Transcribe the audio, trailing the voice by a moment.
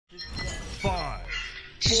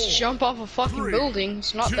Just jump off a fucking building.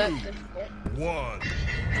 It's not that difficult. 1.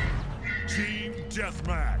 Team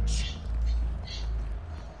deathmatch.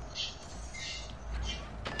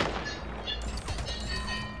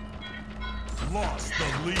 Lost the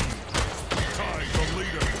lead. Tied the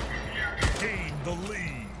leader. Gained the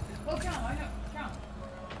lead. Oh, count, I know. Count.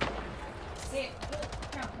 Say it.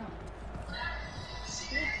 Count, count. Count.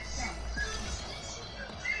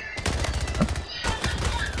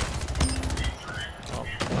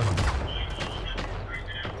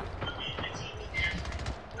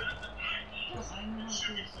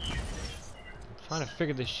 I'm trying to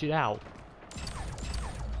figure this shit out.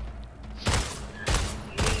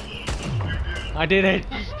 I did it!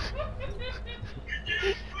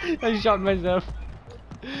 I shot myself.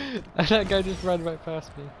 And that guy just ran right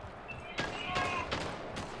past me.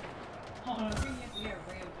 Oh, I think you have to get a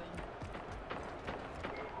rail gun.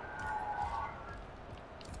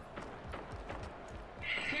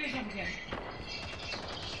 Here's one again.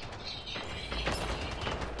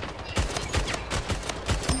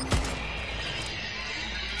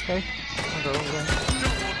 Okay, I'll go over there.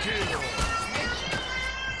 Double kill.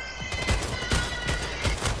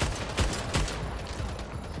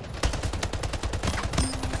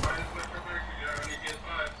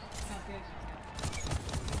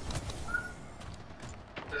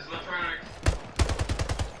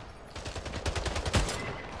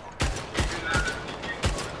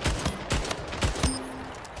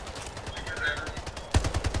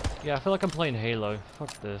 Yeah, I feel like I'm playing Halo.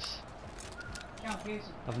 Fuck this.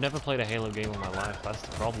 I've never played a Halo game in my life, that's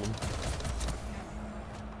the problem.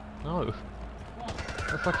 No.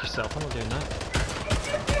 Go fuck yourself, I'm not doing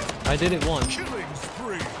that. I did it once. Killing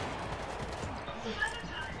spree.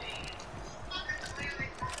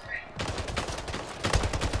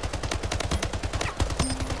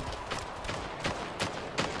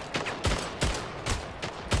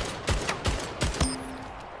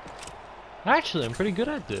 Actually, I'm pretty good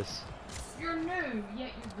at this. You're new,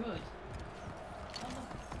 yet you're good.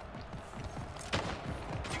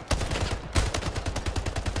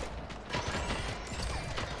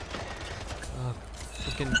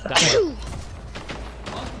 Fucking damn.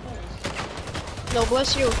 No,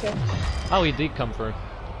 bless you, okay. Oh, he did come through.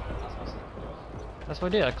 That's what I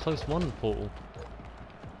did, I closed one portal.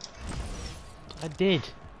 I did.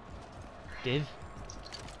 Div.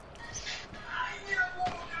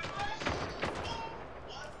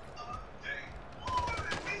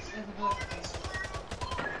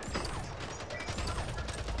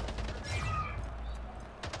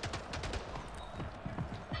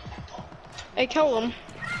 Hey, kill him.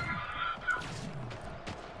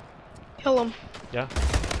 Kill him. Yeah.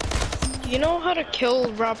 Do you know how to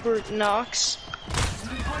kill Robert Knox?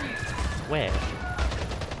 Where?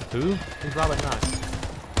 Who? Who's Robert Knox?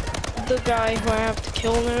 The guy who I have to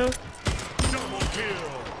kill now. Double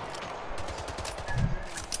kill.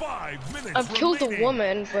 5 minutes I've killed a remaining.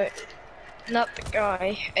 woman, but not the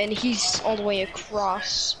guy. And he's all the way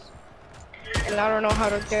across. And I don't know how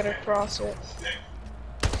to get across it.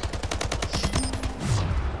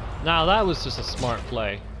 Now that was just a smart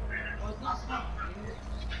play.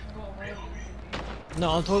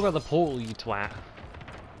 No, I'm talking about the portal, you twat.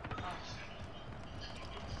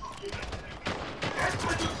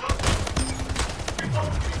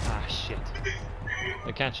 Ah, shit.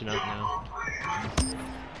 They're catching up now.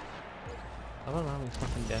 I don't know how many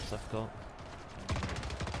fucking deaths I've got.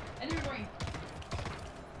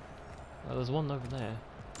 Oh, there's one over there.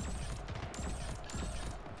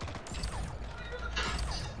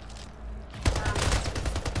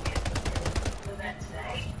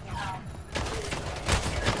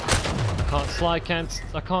 I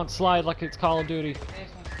can't slide like it's Call of Duty.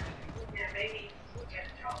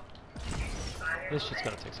 This shit's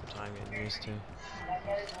gonna take some time getting used to.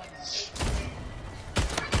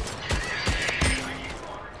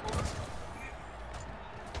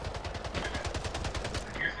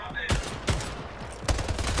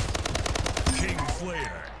 King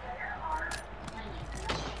Slayer.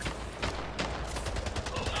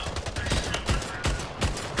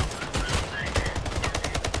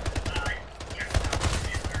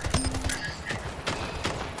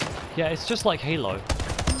 Yeah, it's just like Halo.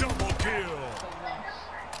 Double kill.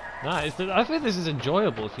 Nah, I think this is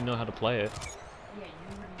enjoyable if you know how to play it.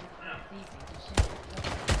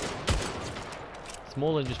 It's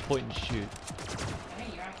more than just point and shoot.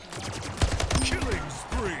 Killing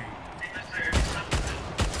spree.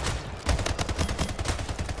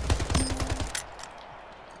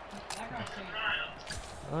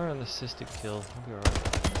 Or an assisted kill. I'll be alright.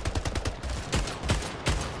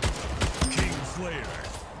 King Slayer.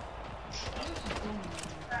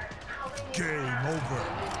 Game over.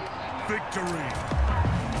 Victory.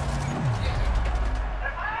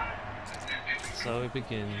 So it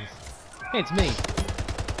begins. Hey, it's me.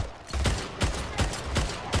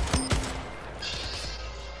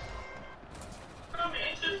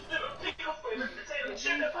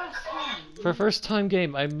 For a first time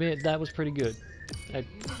game, I admit that was pretty good.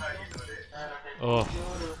 Oh.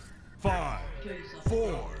 5,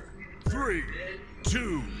 4, 3,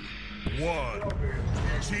 2, 1.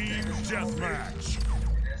 Team deathmatch.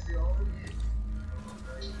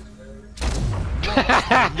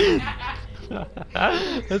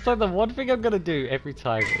 It's like the one thing I'm gonna do every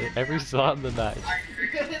time, every start of the match.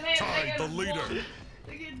 Tag the leader.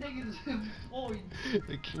 They get negative points.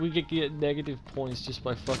 We could get negative points just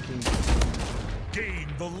by fucking... Gain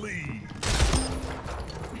the lead.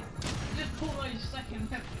 Just pull out your second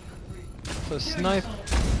weapon. So snipe...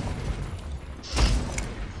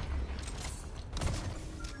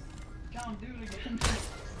 Can't do it again.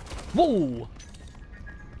 Whoa!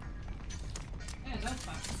 Yeah, that's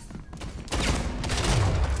fine.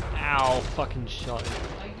 Ow, fucking shot.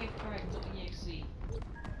 I get cracked on EXE.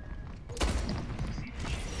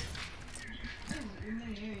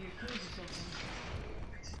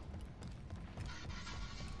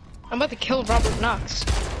 I'm about to kill Robert Knox.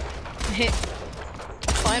 Hit.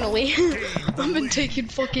 Finally. I've been taking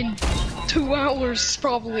fucking 2 hours,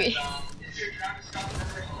 probably.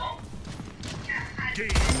 Gain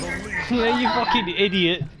the lead. Yeah, you fucking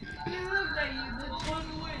idiot. You looked at you, the one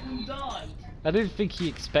went and died. I didn't think he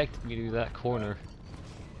expected me to do that corner.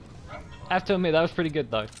 I have to admit, that was pretty good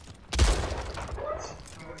though.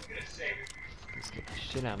 Let's get the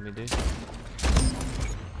shit out of me, dude.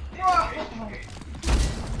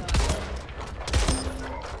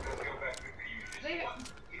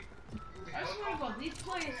 I swear to God, these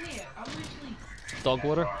players here are literally... Dog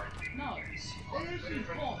water? No, they're literally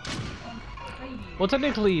bots on baby. Well,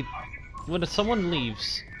 technically, when someone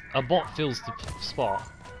leaves, a bot fills the spot.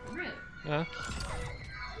 Really? Yeah.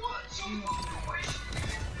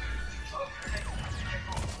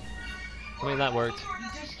 I mean, that worked. You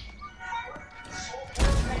just...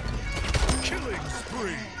 Killing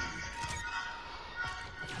spree.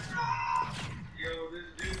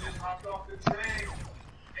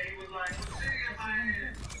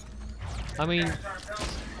 I mean,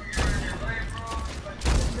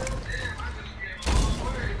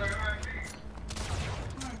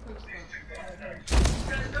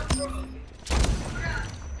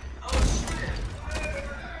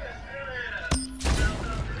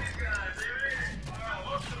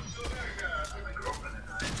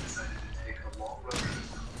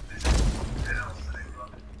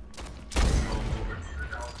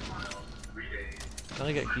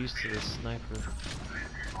 gotta get used to this sniper.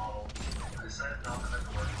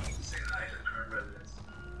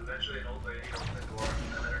 Eventually, an old lady opened the door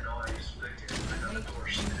and let her know I used Splitgate and I got the door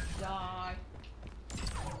shut. Die.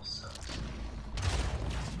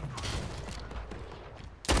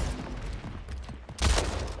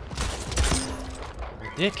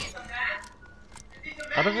 Dick.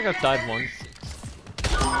 I don't think I've died once.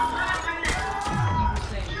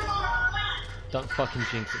 Don't fucking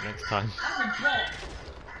jinx it next time.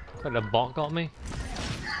 What, a bot got me?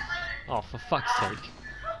 Oh, for fuck's sake.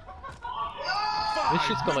 This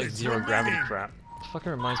shit's got like 0 gravity crap. It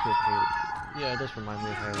fucking reminds me of Halo. Yeah, it does remind me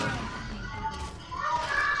of Halo.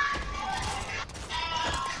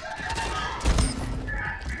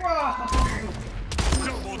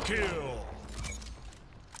 Double kill.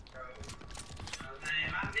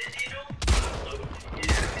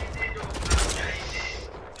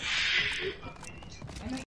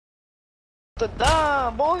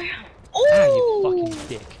 Da boy. Ah, you Ooh. fucking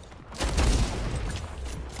dick.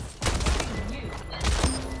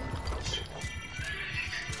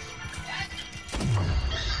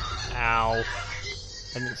 Ow. I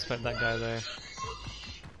didn't expect that guy there.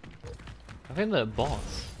 I think they're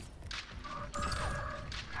bots.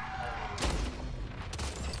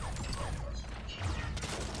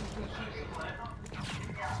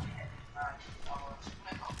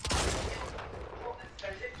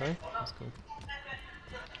 Okay, that's cool.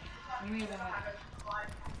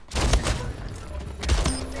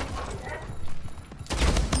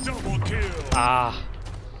 Double kill. Ah.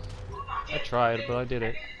 I tried, but I did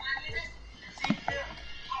it.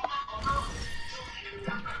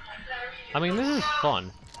 I mean, this is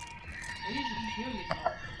fun.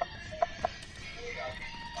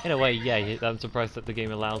 In a way, yeah, I'm surprised that the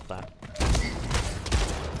game allows that.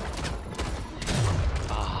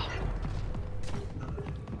 Ah.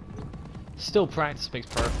 Still, practice makes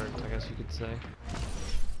perfect, I guess you could say.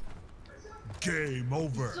 Game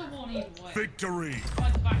over. Victory.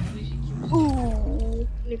 Despite the fact that she kills Ooh,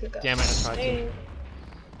 nigga got Damn it, I tried to. stabbed.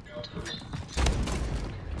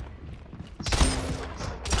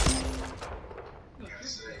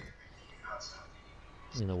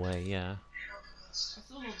 In a way, yeah. I still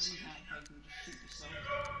love these how you can just shoot yourself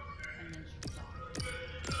and then just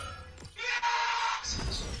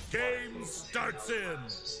die. Game starts in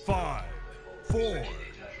 5, 4,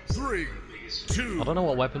 3, 2. I don't know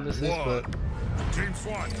what weapon this is, but Team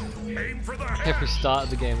SWAT, aim for the head. every start of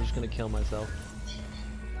the game I'm just gonna kill myself.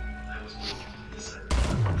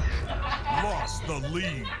 Lost the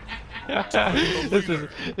lead.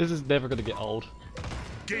 This is never gonna get old.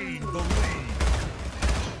 Gain the lead.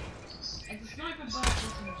 And the sniper burst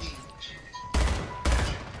SMG.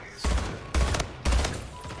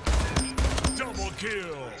 Double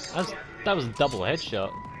kill. That was a double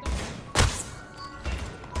headshot.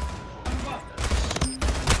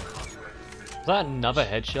 Was that another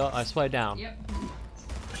headshot? I swear down. Yep.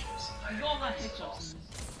 You got all that headshots in this.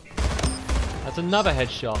 That's another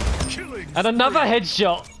headshot. Killing And another spree.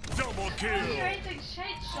 headshot! Double You're kill. hitting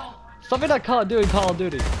headshot. Something I can't do in Call of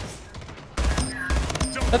Duty.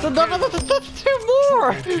 Double That's another, kill. that's two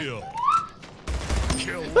more! Kill.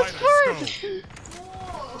 Kill That's lighter third! scope.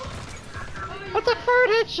 That's a third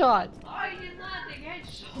headshot! Why are you landing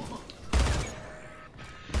headshot?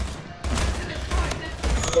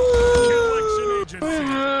 Collection agency.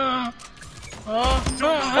 That's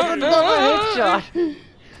another headshot! This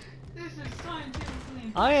is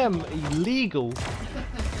scientifically I am illegal.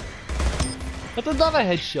 That's another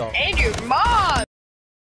headshot. And your mom!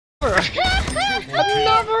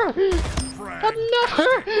 Another! Frag.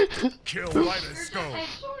 Another! Kill lighter scope.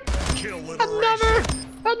 Kill Another! liberation.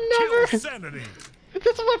 Another! Kill sanity.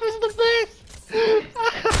 This weapon's the best!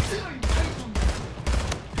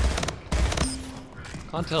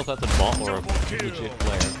 Can't tell if that's a bot or a Double kill. legit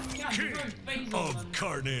player. King of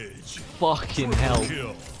carnage. Fucking Triple hell.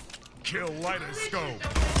 kill. Kill lighter scope.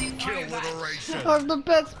 Kill liberation. I'm the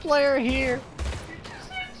best player here.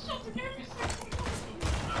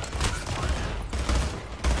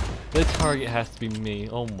 The target has to be me.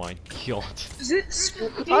 Oh my god. Is it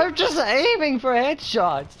Splitgate? I'm just aiming for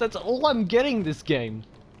headshots. That's all I'm getting this game.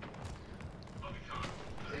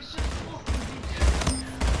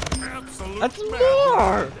 Absolute That's magic.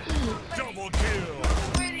 more. Double kill.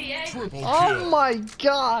 Triple Oh kill. my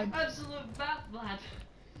god. Absolute bad lad.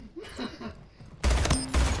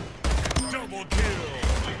 Double kill.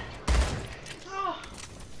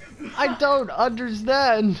 I don't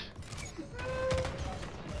understand.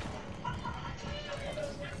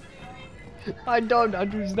 I don't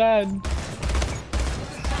understand.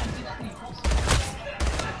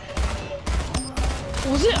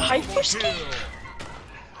 Was it Double Hyperscape? kill.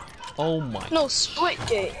 Oh my. No,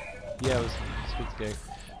 Splitgate. Yeah, it was Splitgate.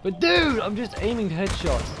 But dude, I'm just aiming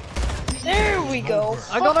headshots. There we go.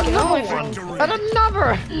 I got Fucking another hell. one. Victory. And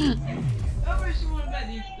another. I wish someone about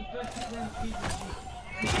the best of them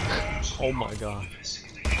people. Oh my god.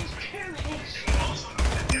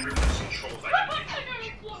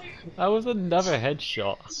 That was another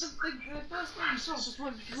headshot. The first thing you saw just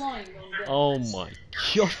went flying on deck. Oh my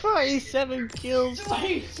god. 37 kills.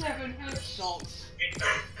 27 headshots.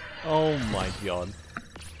 Oh my god.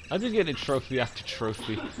 I'm just getting trophy after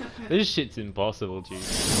trophy. This shit's impossible, dude.